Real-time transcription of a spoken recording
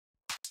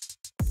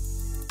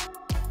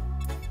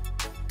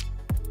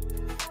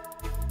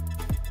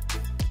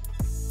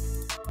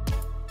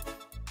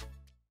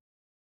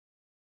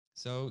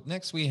So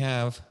next we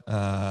have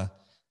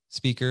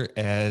speaker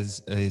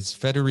is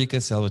Federica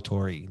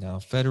Salvatori. Now,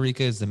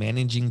 Federica is the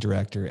managing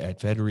director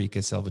at Federica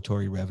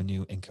Salvatori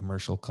Revenue and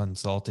Commercial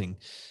Consulting.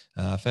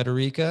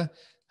 Federica,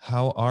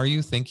 how are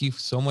you? Thank you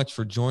so much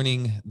for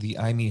joining the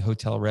IME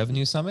Hotel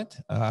Revenue Summit.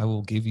 I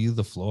will give you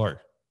the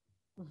floor.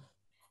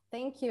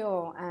 Thank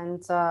you.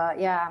 And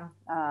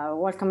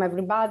welcome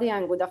everybody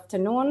and good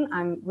afternoon.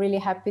 I'm really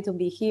happy to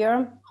be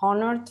here,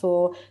 honored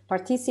to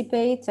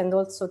participate and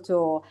also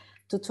to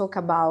talk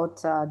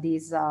about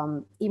this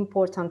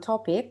important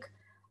topic.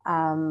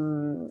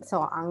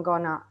 So I'm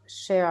gonna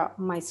share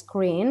my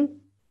screen.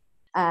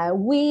 I'll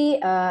be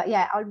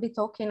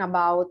talking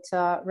about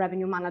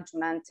revenue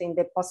management in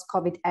the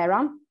post-COVID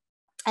era.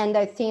 And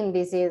I think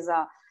this is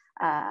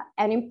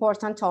an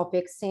important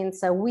topic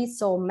since we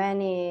saw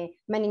many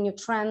new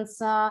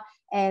trends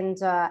and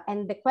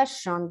the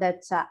question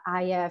that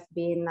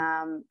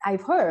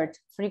I've heard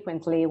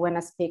frequently when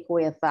I speak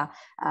with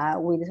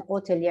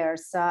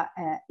hoteliers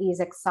is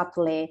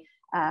exactly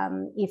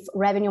if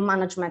revenue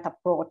management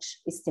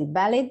approach is still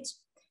valid,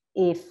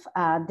 if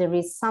there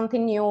is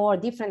something new or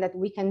different that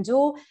we can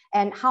do,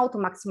 and how to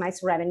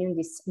maximize revenue in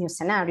this new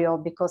scenario,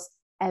 because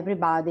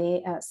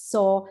everybody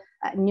saw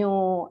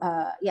new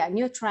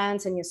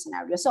trends and new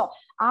scenarios. So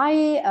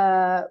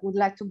I would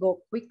like to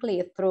go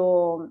quickly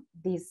through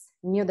this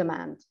new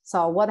demand.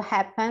 So what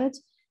happened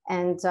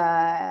and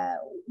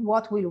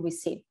what will we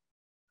see?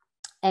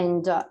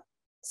 And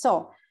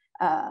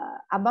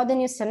about the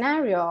new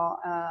scenario,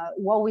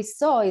 what we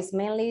saw is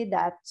mainly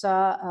that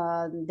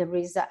there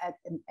is a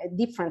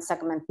different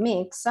segment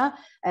mix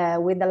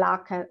with the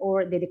lack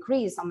or the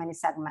decrease of many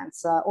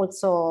segments.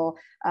 Also,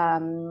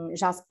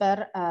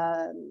 Jasper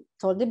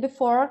told it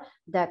before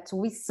that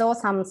we saw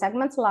some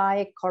segments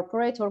like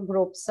corporate or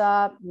groups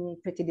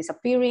pretty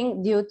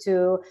disappearing due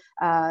to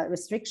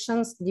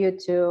restrictions, due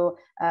to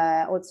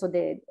also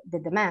the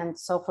demand.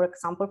 So for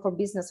example, for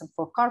business and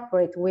for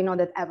corporate, we know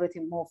that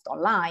everything moved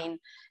online.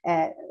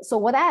 So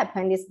what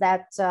happened is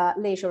that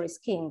leisure is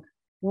king.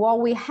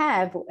 What we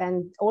have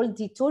and all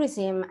the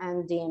tourism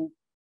and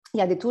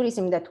the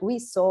tourism that we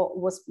saw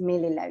was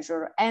mainly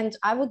leisure. And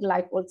I would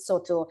like also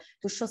to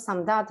show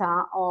some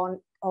data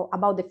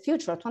about the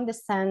future to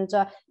understand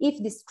if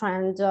this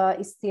trend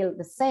is still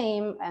the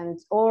same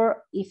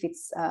or if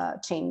it's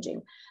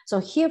changing. So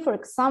here, for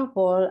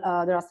example,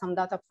 there are some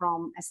data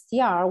from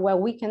STR where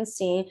we can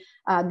see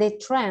the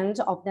trend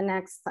of the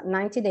next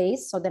 90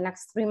 days, so the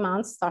next 3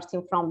 months,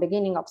 starting from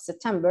beginning of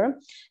September.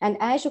 And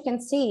as you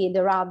can see,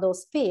 there are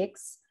those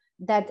peaks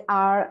that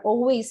are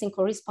always in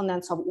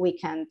correspondence of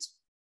weekend.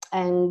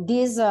 And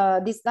these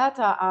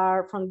data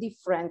are from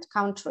different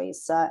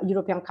countries,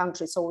 European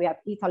countries. So we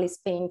have Italy,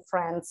 Spain,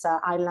 France,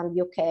 Ireland,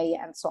 UK,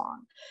 and so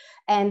on.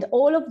 And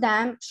all of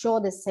them show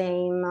the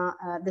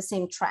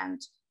same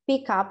trend,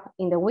 pick up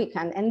in the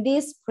weekend. And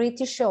this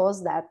pretty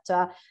shows that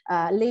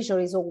leisure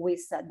is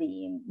always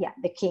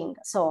the king.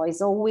 So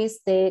it's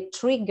always the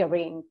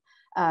triggering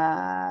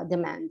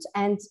demand.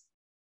 And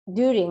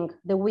during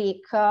the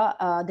week,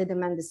 the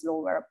demand is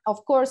lower.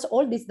 Of course,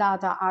 all these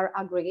data are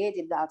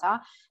aggregated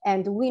data,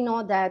 and we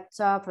know that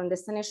from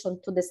destination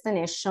to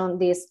destination,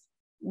 this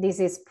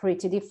is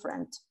pretty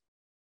different.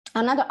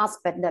 Another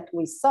aspect that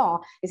we saw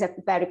is a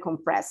very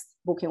compressed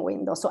booking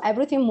window. So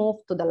everything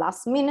moved to the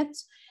last minute,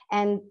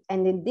 and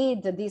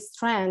indeed this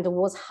trend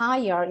was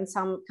higher in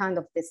some kind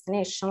of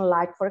destination,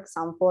 like for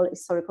example,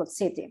 historical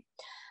city,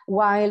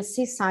 while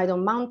seaside or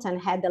mountain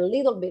had a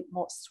little bit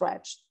more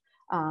stretched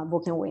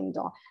booking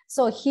window.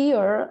 So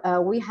here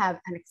we have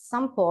an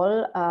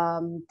example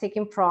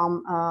taken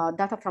from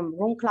data from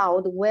Room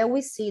Cloud, where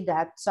we see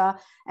that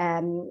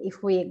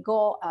if we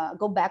go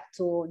back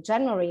to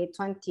January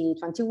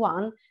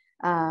 2021,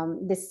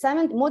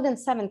 more than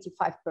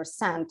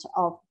 75%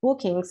 of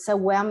bookings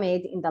were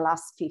made in the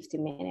last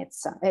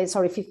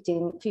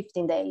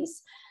 15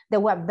 days. They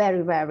were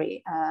very,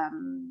 very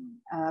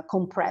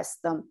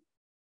compressed.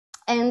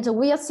 And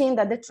we are seeing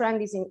that the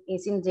trend is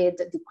indeed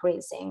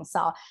decreasing.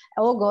 So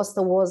August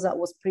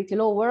was pretty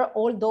lower,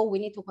 although we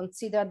need to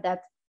consider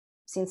that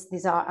since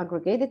these are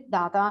aggregated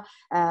data,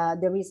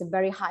 there is a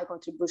very high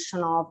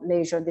contribution of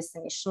leisure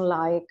destination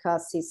like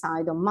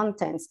seaside or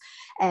mountains.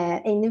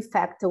 And in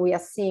fact, we are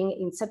seeing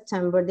in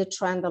September the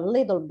trend a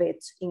little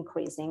bit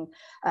increasing.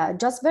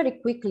 Just very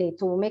quickly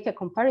to make a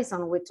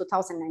comparison with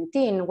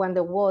 2019, when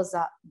there was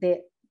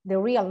the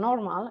real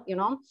normal,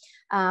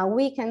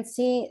 we can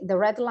see the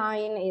red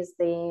line is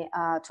the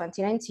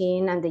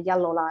 2019 and the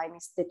yellow line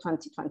is the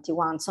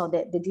 2021. So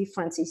the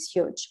difference is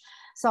huge.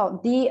 So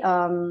the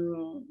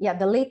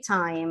lead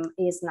time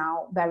is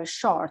now very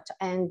short.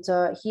 And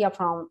here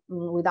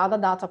with other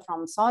data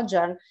from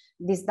Sojourn,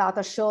 this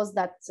data shows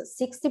that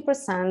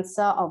 60%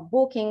 of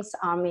bookings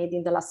are made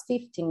in the last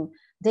 15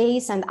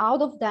 days. And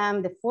out of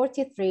them, the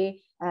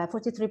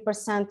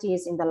 43%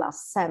 is in the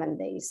last 7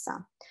 days.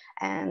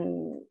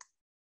 And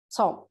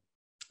so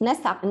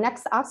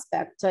next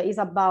aspect is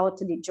about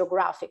the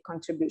geographic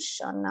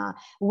contribution.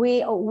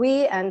 We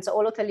and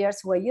all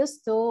hoteliers were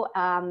used to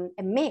a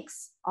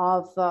mix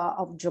of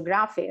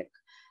geographic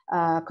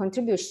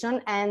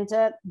contribution, and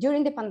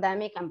during the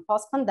pandemic and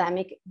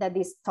post-pandemic, that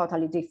is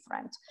totally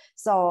different.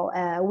 So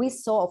we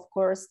saw, of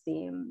course,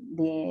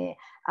 the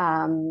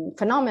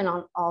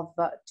phenomenon of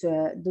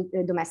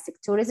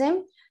domestic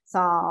tourism.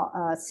 So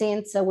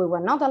since we were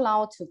not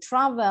allowed to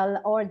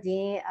travel, or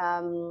the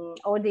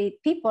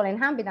people,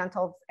 inhabitants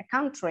of a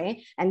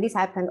country, and this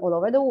happened all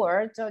over the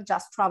world,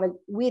 just traveled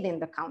within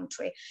the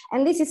country.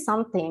 And this is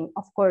something,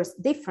 of course,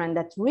 different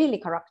that really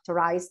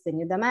characterized the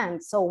new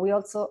demand. So we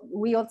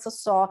also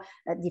saw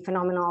the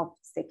phenomenon of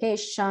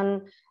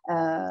staycation,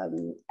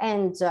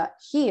 and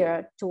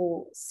here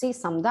to see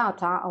some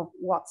data of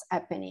what's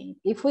happening.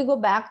 If we go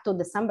back to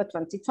December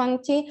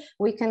 2020,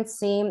 we can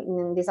see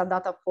these are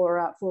data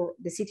for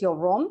the city of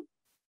Rome,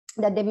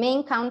 that the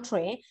main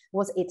country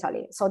was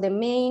Italy. So the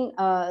main,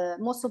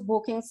 most of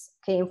bookings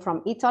came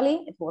from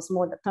Italy. It was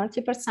more than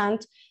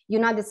 30%.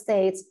 United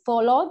States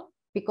followed,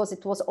 because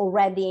it was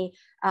already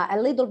a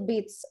little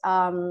bit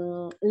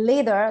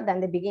later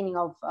than the beginning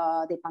of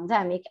the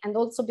pandemic, and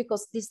also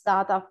because these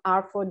data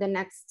are for the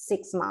next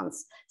 6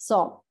 months.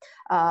 So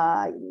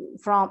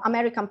from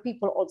American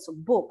people also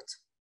booked,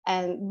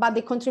 but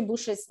the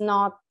contribution is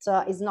not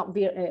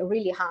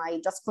really high.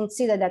 Just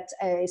consider that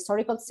a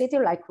historical city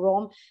like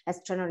Rome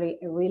has generally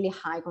a really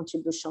high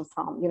contribution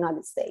from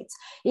United States.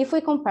 If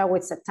we compare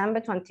with September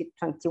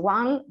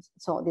 2021,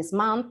 so this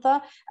month,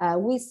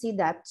 we see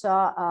that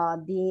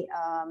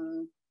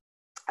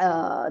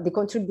the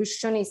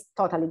contribution is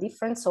totally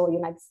different. So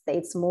United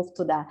States moved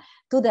to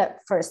the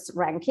first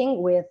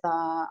ranking with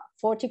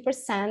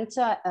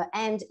 40%,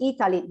 and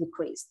Italy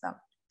decreased.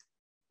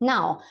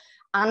 Now,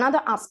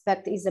 another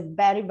aspect is a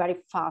very, very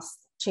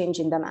fast change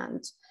in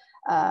demand,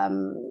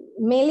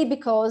 mainly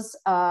because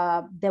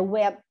there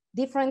were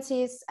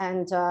differences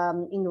and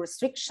in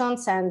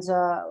restrictions, and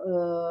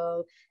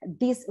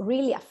this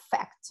really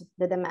affect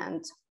the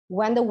demand.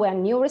 When there were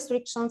new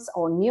restrictions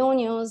or new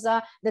news,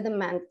 the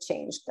demand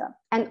changed.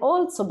 And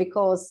also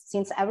because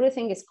since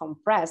everything is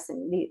compressed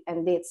and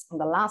it's in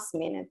the last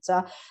minute,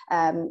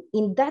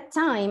 in that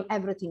time,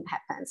 everything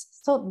happens.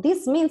 So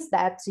this means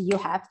that you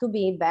have to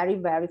be very,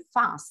 very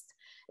fast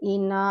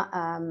in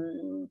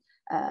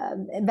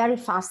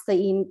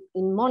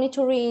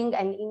monitoring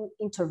and in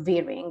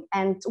intervening.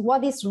 And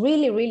what is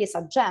really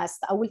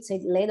suggest, I will say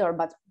it later,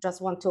 but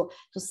just want to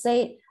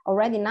say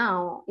already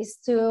now, is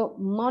to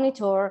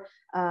monitor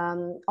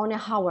on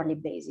a hourly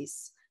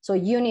basis. So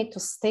you need to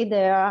stay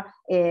there,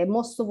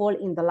 most of all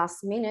in the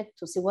last minute,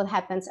 to see what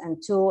happens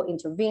and to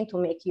intervene, to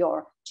make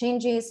your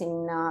changes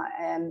in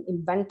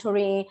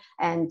inventory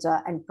and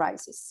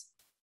prices.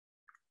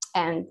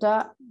 And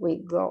we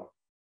go,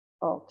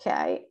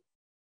 okay,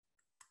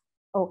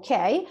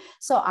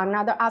 so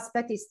another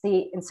aspect is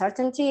the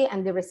uncertainty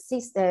and the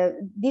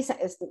this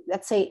is,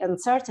 let's say,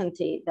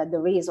 uncertainty that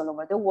there is all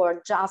over the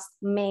world just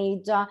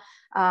made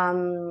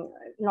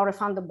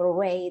non-refundable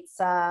rates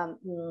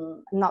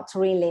not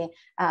really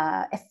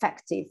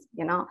effective,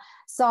 you know.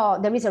 So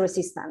there is a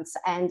resistance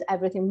and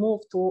everything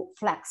moved to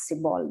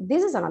flexible.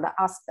 This is another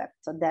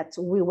aspect that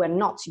we were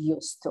not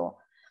used to.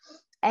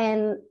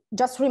 And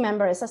just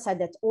remember, as I said,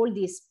 that all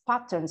these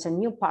patterns and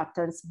new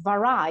patterns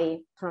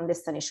vary from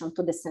destination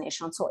to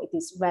destination. So it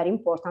is very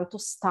important to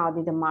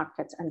study the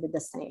market and the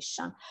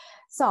destination.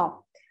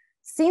 So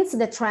since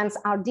the trends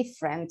are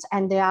different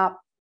and they are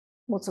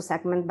also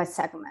segment by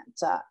segment,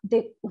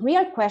 the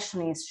real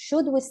question is,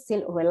 should we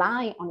still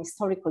rely on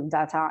historical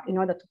data in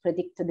order to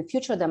predict the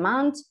future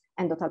demand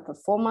and total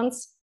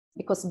performance?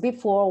 Because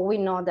before we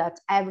know that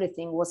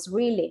everything was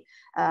really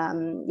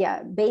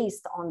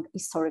based on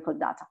historical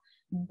data.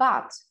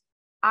 But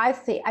I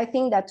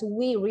think that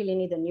we really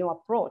need a new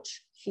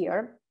approach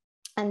here.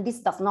 And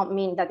this does not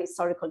mean that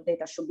historical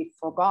data should be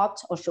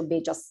forgot or should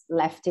be just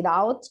left it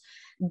out,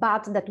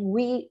 but that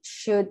we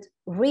should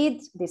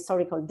read the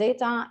historical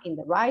data in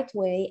the right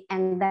way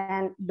and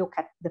then look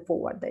at the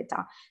forward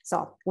data.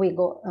 So we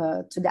go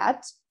to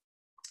that.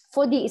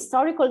 For the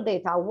historical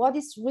data, what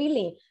is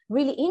really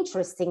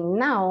interesting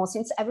now,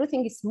 since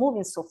everything is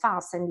moving so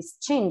fast and is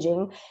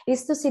changing,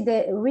 is to see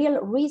the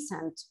real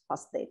recent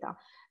past data.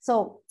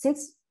 So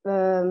since,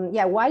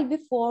 while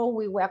before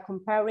we were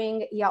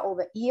comparing year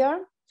over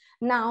year,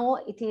 now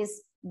it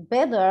is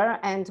better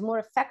and more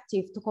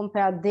effective to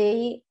compare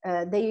day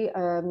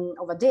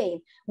over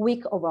day,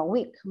 week over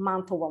week,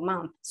 month over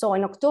month. So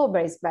in October,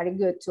 it's very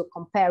good to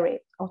compare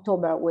it,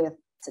 October with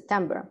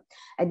September,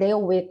 a day a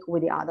week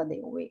with the other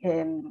day,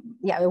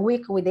 a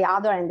week with the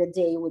other and a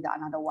day with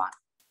another one.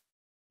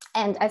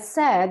 And as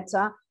said,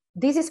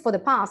 this is for the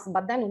past,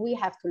 but then we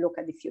have to look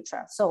at the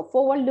future. So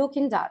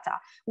forward-looking data,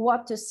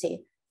 what to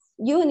see.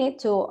 You need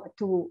to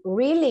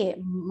really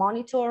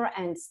monitor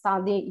and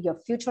study your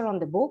future on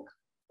the book,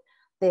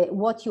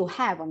 what you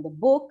have on the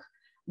book,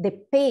 the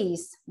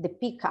pace, the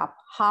pickup,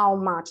 how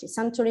much is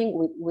entering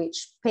with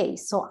which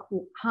pace. So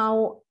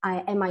how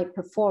am I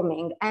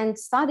performing? And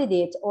studied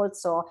it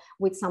also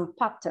with some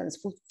patterns,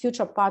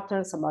 future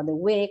patterns about the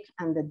week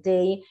and the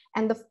day,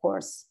 and of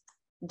course,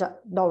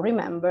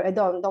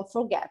 don't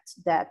forget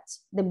that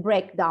the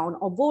breakdown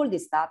of all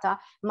this data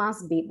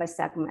must be by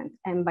segment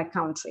and by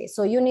country.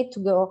 So you need to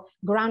go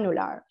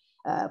granular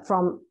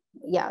from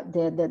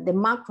the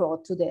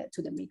macro to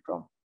the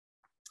micro.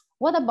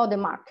 What about the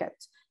market?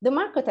 The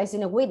market has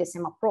in a way the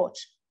same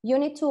approach. You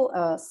need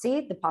to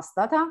see the past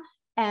data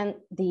and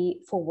the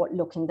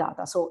forward-looking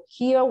data. So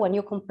here, when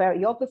you compare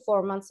your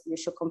performance, you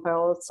should compare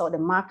also the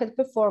market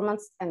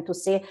performance and to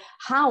see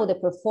how they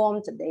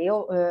performed day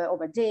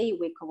over day,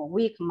 week over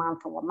week, month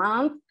over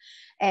month,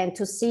 and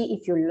to see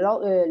if you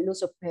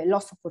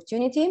lost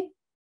opportunity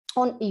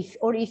or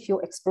if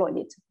you exploit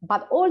it.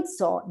 But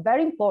also,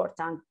 very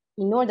important,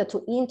 in order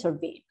to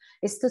intervene,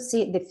 is to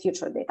see the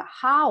future data.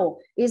 How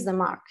is the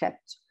market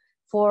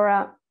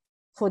for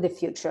the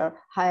future?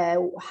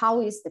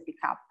 How is the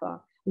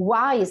pickup?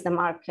 Why is the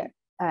market,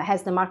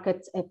 has the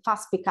market a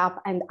fast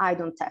pickup and I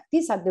don't have?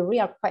 These are the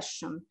real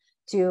questions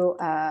to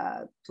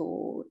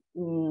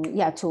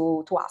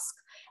ask.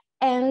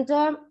 And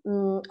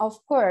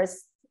of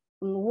course,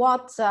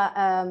 what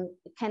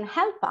can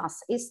help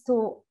us is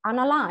to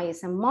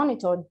analyze and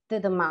monitor the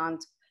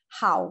demand.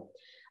 How?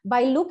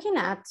 By looking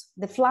at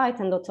the flight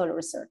and hotel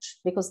research,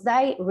 because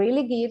they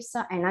really gives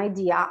an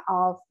idea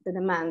of the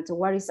demand,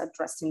 where is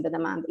addressing the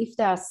demand. If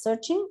they are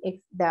searching,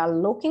 if they are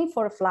looking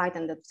for a flight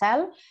and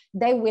hotel,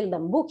 they will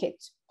then book it.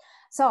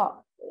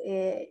 So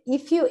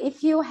if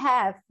you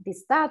have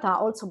this data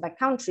also by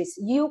countries,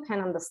 you can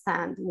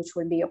understand which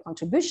will be your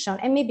contribution,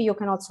 and maybe you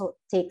can also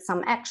take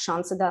some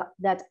actions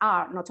that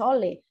are not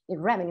only in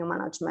revenue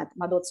management,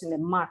 but also in the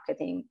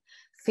marketing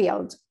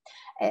field.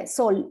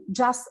 So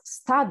just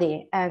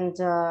study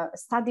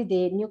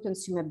the new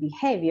consumer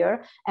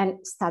behavior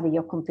and study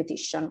your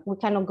competition. We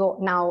cannot go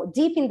now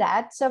deep in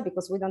that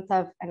because we don't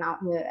have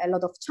a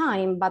lot of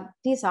time, but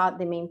these are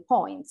the main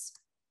points.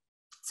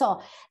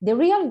 So the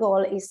real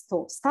goal is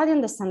to study and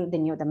understand the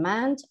new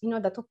demand in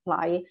order to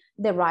apply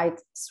the right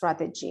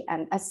strategy.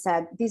 And as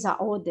said, these are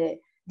all the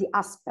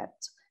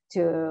aspects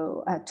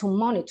to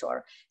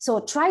monitor. So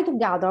try to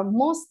gather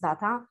most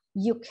data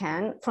you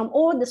can from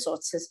all the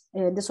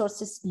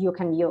sources you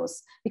can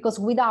use, because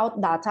without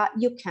data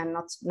you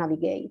cannot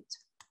navigate.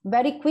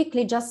 Very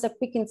quickly, just a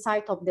quick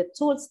insight of the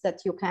tools that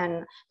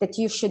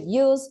you should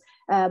use.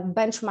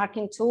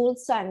 Benchmarking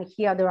tools, and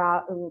here there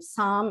are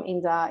some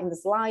in the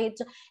slide.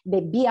 The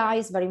BI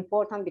is very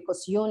important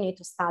because you need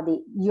to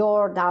study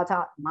your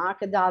data,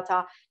 market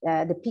data,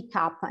 the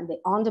pickup and the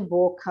on the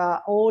book,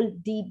 all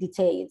the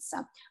details.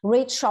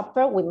 Rate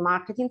Shopper with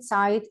Market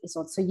Insight is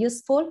also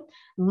useful.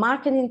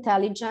 Market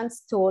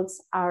intelligence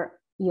tools are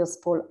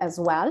useful as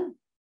well.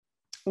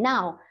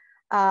 Now,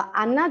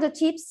 another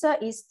tips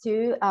is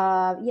to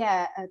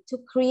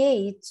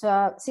create,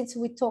 since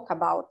we talk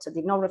about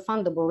the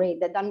non-refundable rate,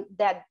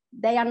 that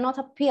they are not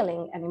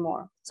appealing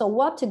anymore. So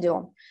what to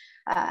do?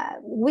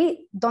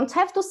 We don't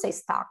have to stay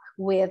stuck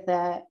with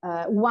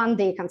 1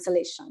 day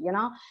cancellation, you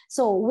know?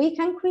 So we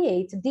can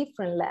create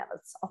different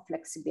levels of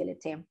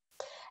flexibility.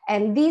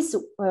 And this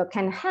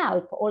can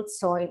help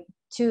also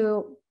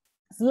to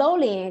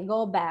slowly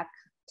go back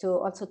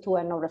to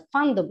a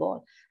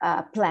non-refundable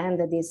plan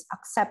that is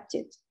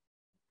accepted.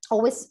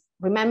 Always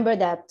remember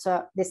that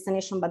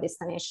destination by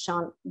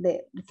destination,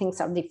 the things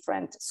are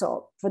different.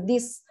 So for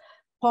this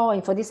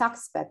point, for this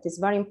aspect, it's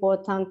very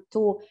important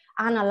to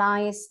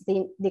analyze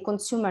the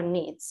consumer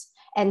needs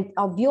and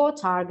of your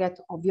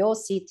target, of your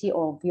city,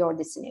 or of your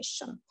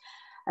destination.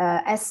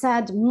 As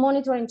said,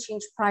 monitor and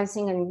change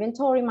pricing and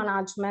inventory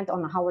management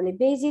on an hourly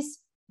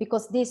basis,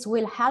 because this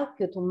will help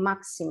you to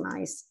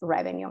maximize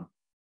revenue.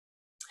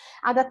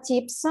 Other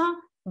tips,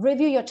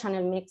 review your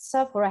channel mix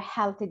for a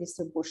healthy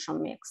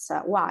distribution mix.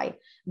 Why?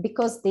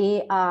 Because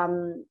the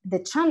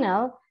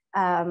channel,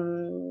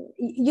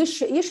 you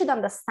should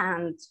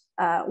understand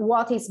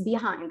what is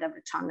behind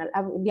every channel.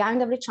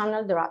 Behind every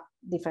channel, there are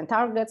different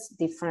targets,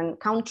 different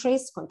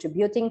countries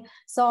contributing.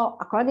 So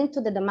according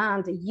to the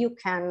demand, you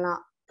can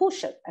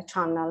push a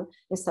channel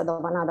instead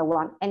of another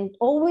one, and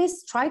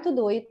always try to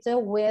do it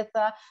with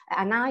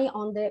an eye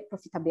on the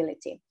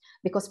profitability,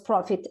 because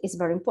profit is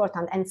very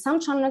important, and some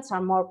channels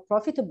are more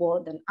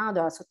profitable than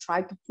others, so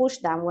try to push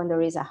them when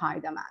there is a high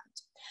demand.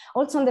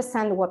 Also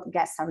understand what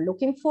guests are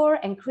looking for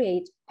and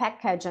create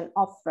package and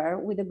offer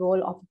with the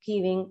goal of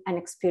giving an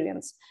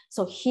experience.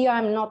 So here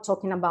I'm not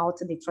talking about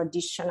the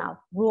traditional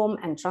room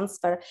and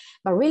transfer,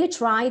 but really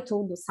try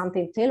to do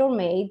something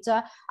tailor-made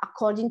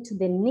according to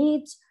the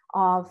needs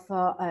of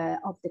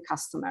the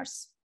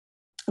customers.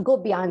 Go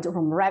beyond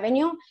room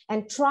revenue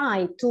and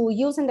try to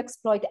use and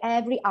exploit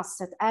every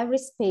asset, every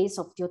space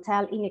of the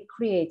hotel in a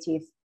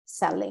creative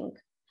selling.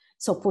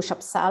 So push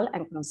upsell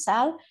and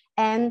cross-sell.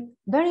 And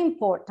very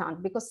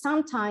important, because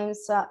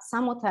sometimes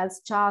some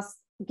hotels just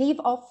give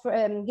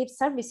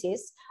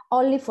services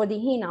only for the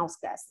in-house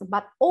guests,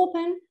 but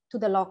open to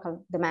the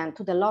local demand,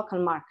 to the local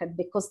market,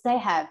 because they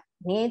have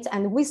needs.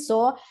 And we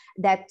saw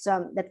that,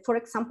 for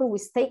example,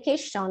 with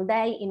staycation,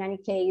 they, in any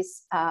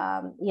case,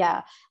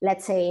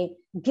 let's say,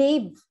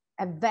 gave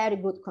a very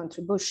good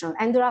contribution.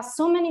 And there are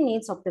so many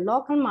needs of the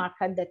local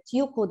market that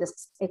you could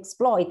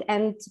exploit,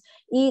 and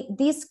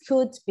this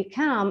could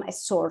become a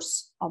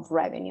source of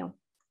revenue.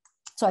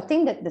 So I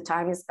think that the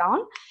time is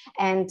gone,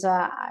 and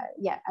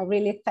yeah, I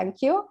really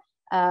thank you.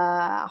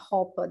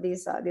 Hope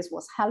this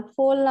was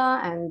helpful,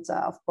 and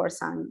of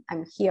course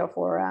I'm here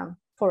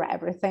for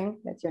everything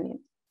that you need.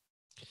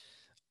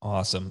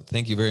 Awesome.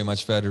 Thank you very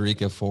much,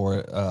 Federica,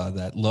 for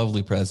that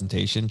lovely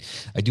presentation.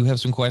 I do have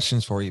some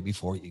questions for you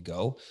before you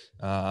go.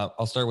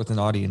 I'll start with an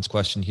audience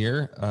question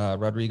here.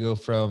 Rodrigo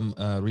from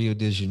Rio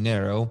de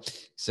Janeiro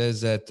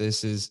says that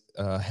this is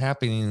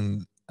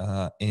happening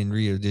in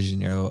Rio de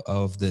Janeiro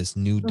of this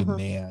new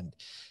demand.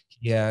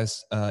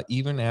 Yes,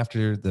 even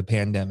after the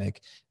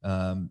pandemic,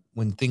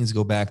 when things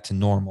go back to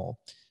normal,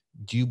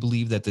 do you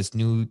believe that this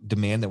new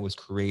demand that was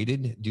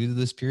created due to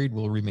this period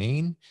will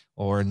remain,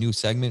 or a new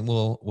segment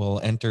will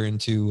enter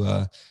into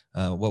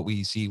what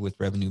we see with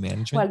revenue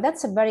management? Well,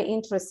 that's a very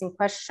interesting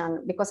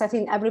question, because I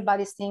think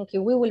everybody's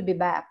thinking we will be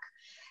back.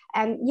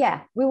 And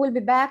yeah, we will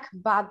be back,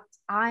 but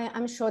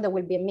I'm sure there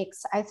will be a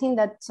mix. I think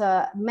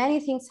that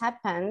many things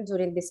happened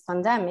during this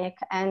pandemic,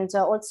 and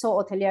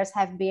also hoteliers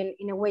have been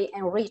in a way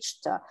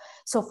enriched.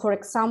 So for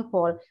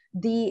example,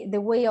 the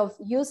way of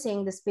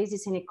using the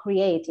spaces in a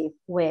creative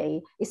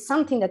way is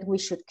something that we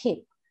should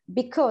keep,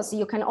 because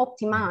you can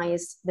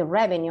optimize the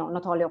revenue,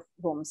 not only of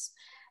rooms.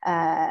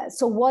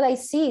 So what I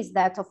see is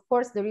that, of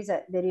course, there is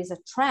a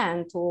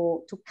trend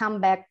to come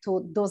back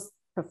to those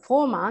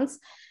performance,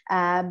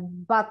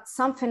 but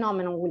some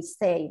phenomenon will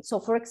stay. So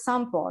for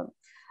example,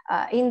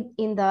 in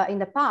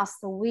the past,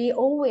 we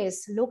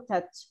always looked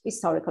at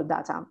historical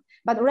data,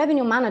 but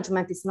revenue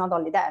management is not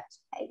only that.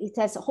 It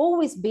has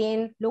always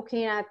been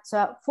looking at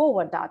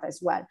forward data as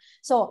well.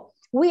 So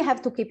we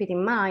have to keep it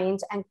in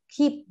mind and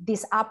keep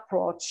this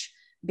approach,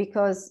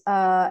 because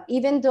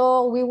even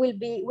though we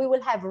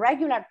will have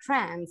regular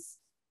trends,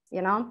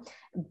 you know,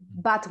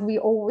 but we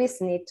always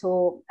need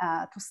to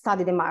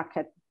study the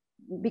market,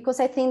 because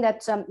I think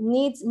that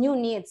new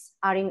needs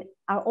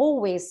are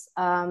always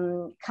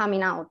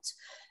coming out,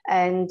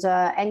 and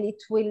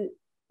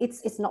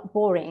it's not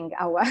boring,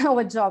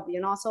 our job,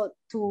 you know. So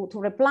to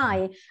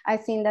reply, I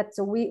think that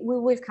we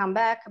will come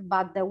back,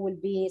 but there will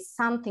be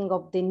something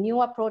of the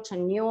new approach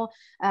and new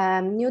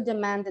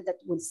demand that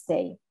will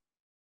stay.